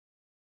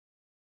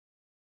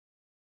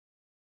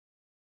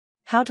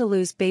How to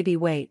lose baby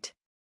weight.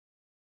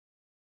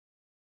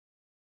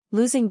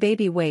 Losing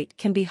baby weight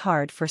can be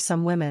hard for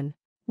some women.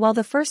 While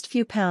the first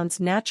few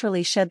pounds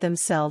naturally shed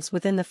themselves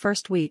within the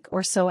first week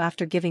or so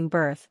after giving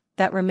birth,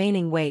 that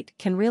remaining weight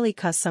can really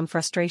cause some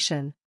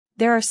frustration.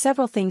 There are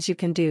several things you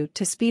can do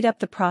to speed up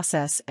the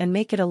process and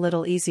make it a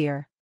little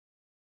easier.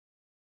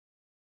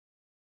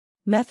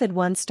 Method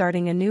 1.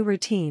 Starting a new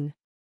routine.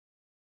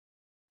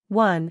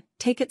 1.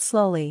 Take it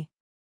slowly.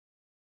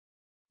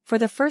 For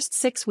the first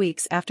 6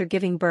 weeks after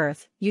giving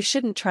birth, you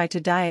shouldn't try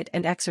to diet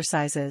and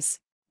exercises.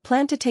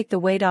 Plan to take the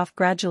weight off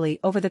gradually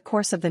over the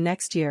course of the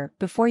next year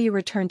before you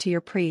return to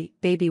your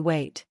pre-baby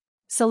weight.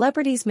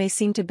 Celebrities may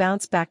seem to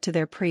bounce back to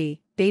their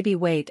pre-baby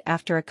weight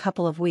after a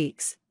couple of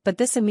weeks, but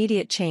this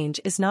immediate change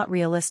is not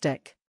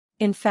realistic.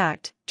 In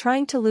fact,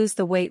 trying to lose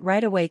the weight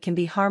right away can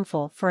be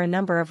harmful for a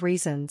number of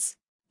reasons.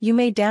 You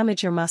may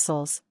damage your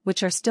muscles,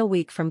 which are still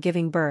weak from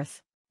giving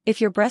birth. If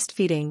you're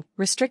breastfeeding,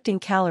 restricting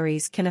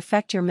calories can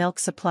affect your milk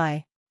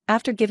supply.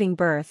 After giving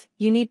birth,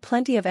 you need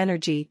plenty of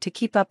energy to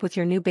keep up with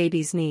your new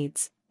baby's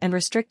needs, and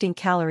restricting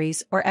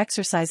calories or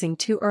exercising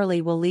too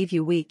early will leave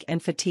you weak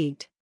and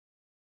fatigued.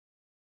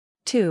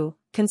 2.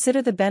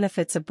 Consider the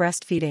benefits of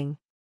breastfeeding.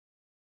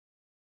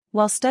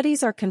 While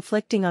studies are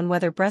conflicting on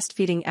whether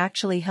breastfeeding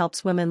actually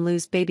helps women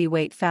lose baby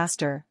weight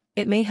faster,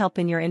 it may help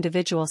in your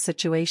individual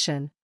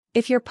situation.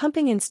 If you're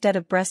pumping instead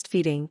of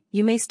breastfeeding,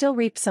 you may still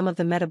reap some of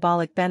the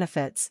metabolic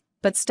benefits,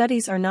 but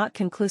studies are not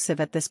conclusive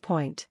at this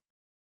point.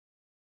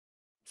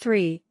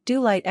 3.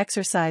 Do light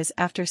exercise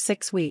after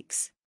 6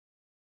 weeks.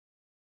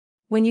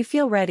 When you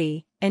feel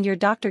ready, and your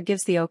doctor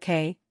gives the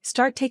okay,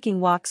 start taking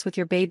walks with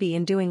your baby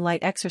and doing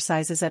light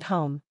exercises at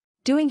home.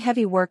 Doing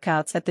heavy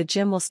workouts at the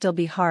gym will still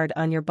be hard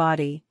on your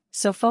body,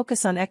 so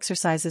focus on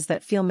exercises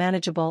that feel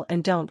manageable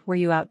and don't wear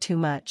you out too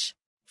much.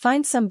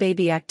 Find some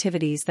baby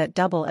activities that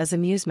double as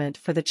amusement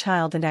for the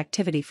child and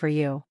activity for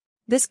you.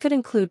 This could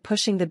include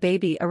pushing the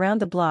baby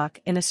around the block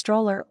in a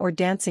stroller or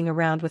dancing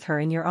around with her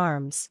in your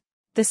arms.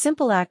 The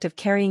simple act of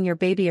carrying your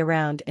baby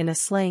around in a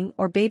sling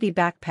or baby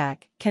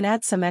backpack can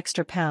add some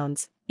extra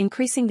pounds,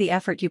 increasing the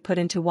effort you put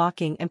into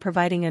walking and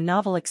providing a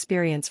novel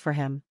experience for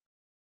him.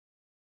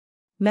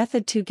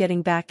 Method 2.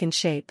 Getting back in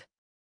shape.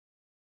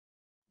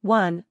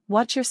 1.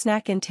 Watch your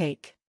snack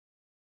intake.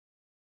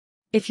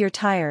 If you're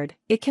tired,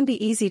 it can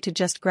be easy to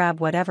just grab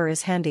whatever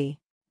is handy.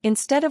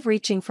 Instead of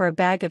reaching for a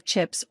bag of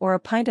chips or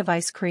a pint of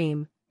ice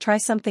cream, try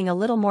something a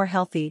little more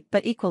healthy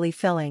but equally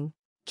filling.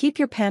 Keep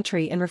your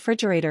pantry and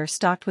refrigerator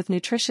stocked with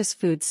nutritious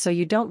foods so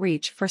you don't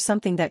reach for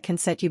something that can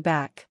set you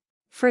back.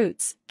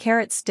 Fruits,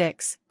 carrot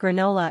sticks,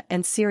 granola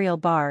and cereal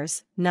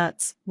bars,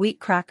 nuts, wheat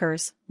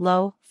crackers,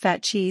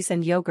 low-fat cheese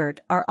and yogurt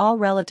are all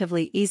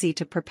relatively easy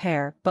to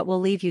prepare but will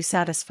leave you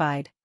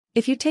satisfied.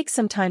 If you take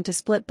some time to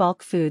split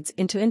bulk foods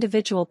into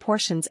individual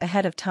portions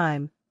ahead of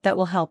time, that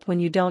will help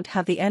when you don't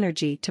have the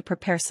energy to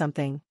prepare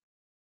something.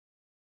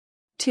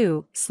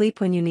 2.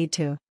 Sleep when you need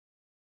to.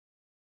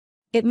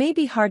 It may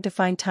be hard to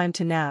find time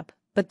to nap,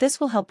 but this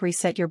will help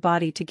reset your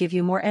body to give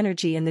you more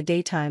energy in the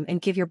daytime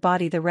and give your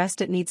body the rest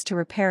it needs to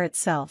repair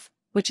itself,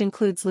 which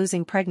includes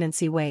losing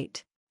pregnancy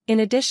weight. In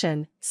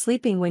addition,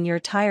 sleeping when you're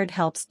tired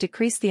helps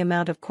decrease the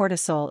amount of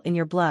cortisol in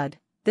your blood.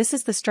 This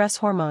is the stress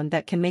hormone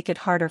that can make it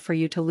harder for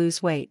you to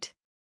lose weight.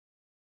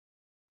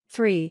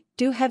 3.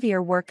 Do heavier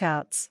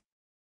workouts.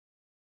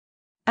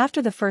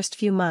 After the first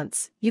few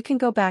months, you can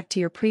go back to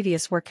your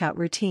previous workout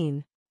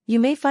routine.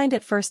 You may find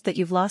at first that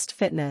you've lost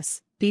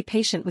fitness. Be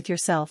patient with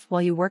yourself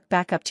while you work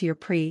back up to your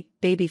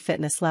pre-baby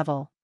fitness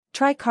level.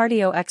 Try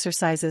cardio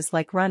exercises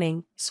like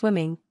running,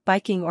 swimming,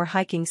 biking or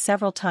hiking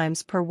several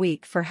times per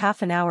week for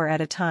half an hour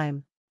at a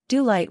time.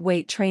 Do light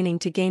weight training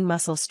to gain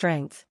muscle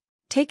strength.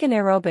 Take an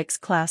aerobics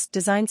class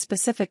designed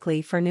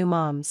specifically for new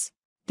moms.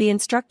 The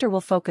instructor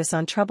will focus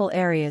on trouble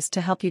areas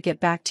to help you get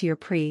back to your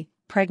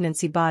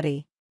pre-pregnancy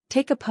body.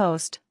 Take a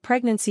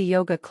post-pregnancy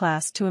yoga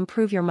class to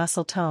improve your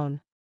muscle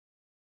tone.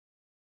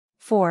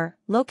 4.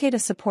 Locate a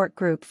support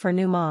group for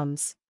new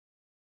moms.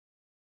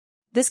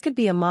 This could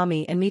be a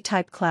mommy and me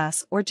type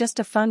class or just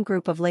a fun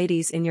group of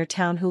ladies in your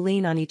town who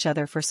lean on each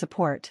other for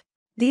support.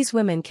 These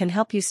women can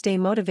help you stay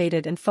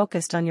motivated and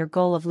focused on your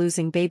goal of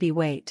losing baby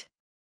weight.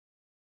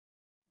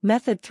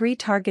 Method 3.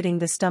 Targeting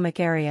the stomach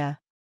area.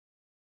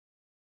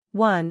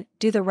 1.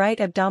 Do the right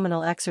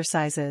abdominal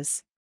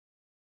exercises.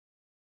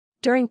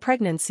 During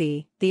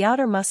pregnancy, the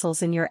outer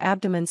muscles in your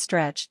abdomen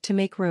stretch to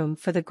make room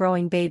for the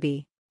growing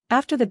baby.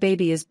 After the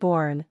baby is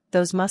born,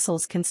 those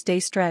muscles can stay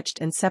stretched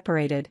and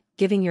separated,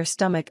 giving your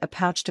stomach a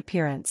pouched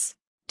appearance.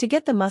 To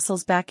get the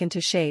muscles back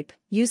into shape,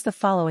 use the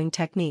following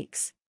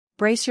techniques.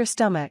 Brace your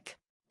stomach.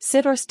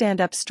 Sit or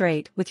stand up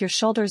straight with your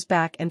shoulders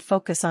back and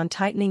focus on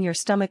tightening your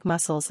stomach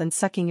muscles and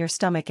sucking your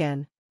stomach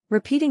in.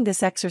 Repeating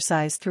this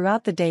exercise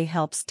throughout the day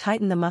helps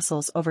tighten the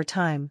muscles over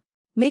time.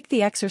 Make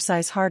the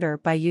exercise harder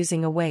by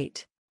using a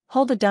weight.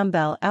 Hold a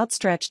dumbbell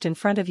outstretched in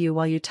front of you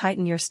while you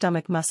tighten your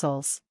stomach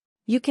muscles.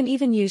 You can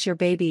even use your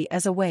baby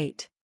as a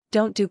weight.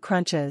 Don't do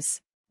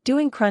crunches.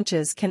 Doing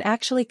crunches can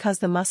actually cause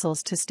the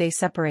muscles to stay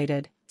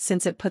separated,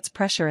 since it puts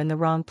pressure in the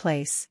wrong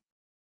place.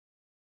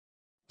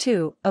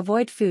 2.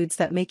 Avoid foods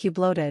that make you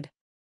bloated.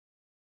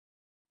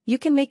 You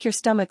can make your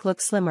stomach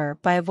look slimmer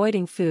by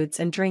avoiding foods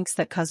and drinks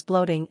that cause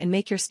bloating and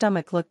make your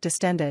stomach look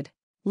distended.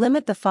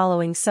 Limit the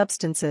following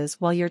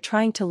substances while you're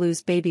trying to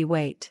lose baby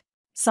weight.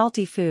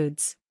 Salty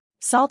foods.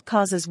 Salt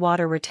causes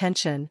water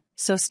retention,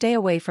 so stay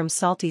away from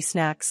salty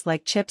snacks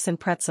like chips and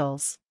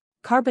pretzels.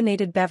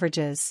 Carbonated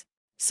beverages.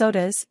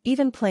 Sodas,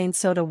 even plain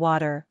soda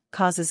water,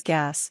 causes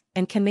gas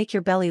and can make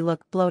your belly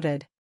look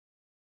bloated.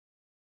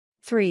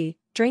 3.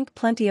 Drink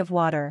plenty of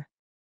water.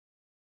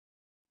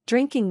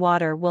 Drinking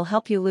water will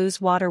help you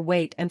lose water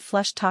weight and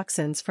flush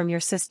toxins from your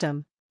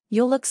system.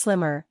 You'll look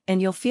slimmer,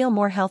 and you'll feel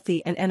more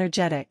healthy and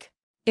energetic.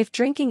 If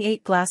drinking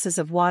 8 glasses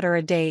of water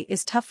a day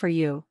is tough for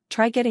you,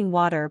 try getting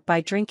water by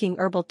drinking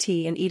herbal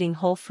tea and eating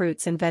whole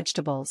fruits and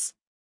vegetables.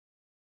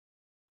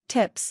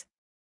 Tips.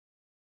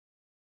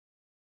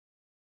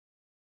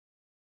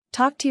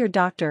 Talk to your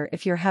doctor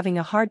if you're having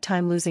a hard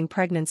time losing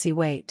pregnancy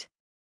weight.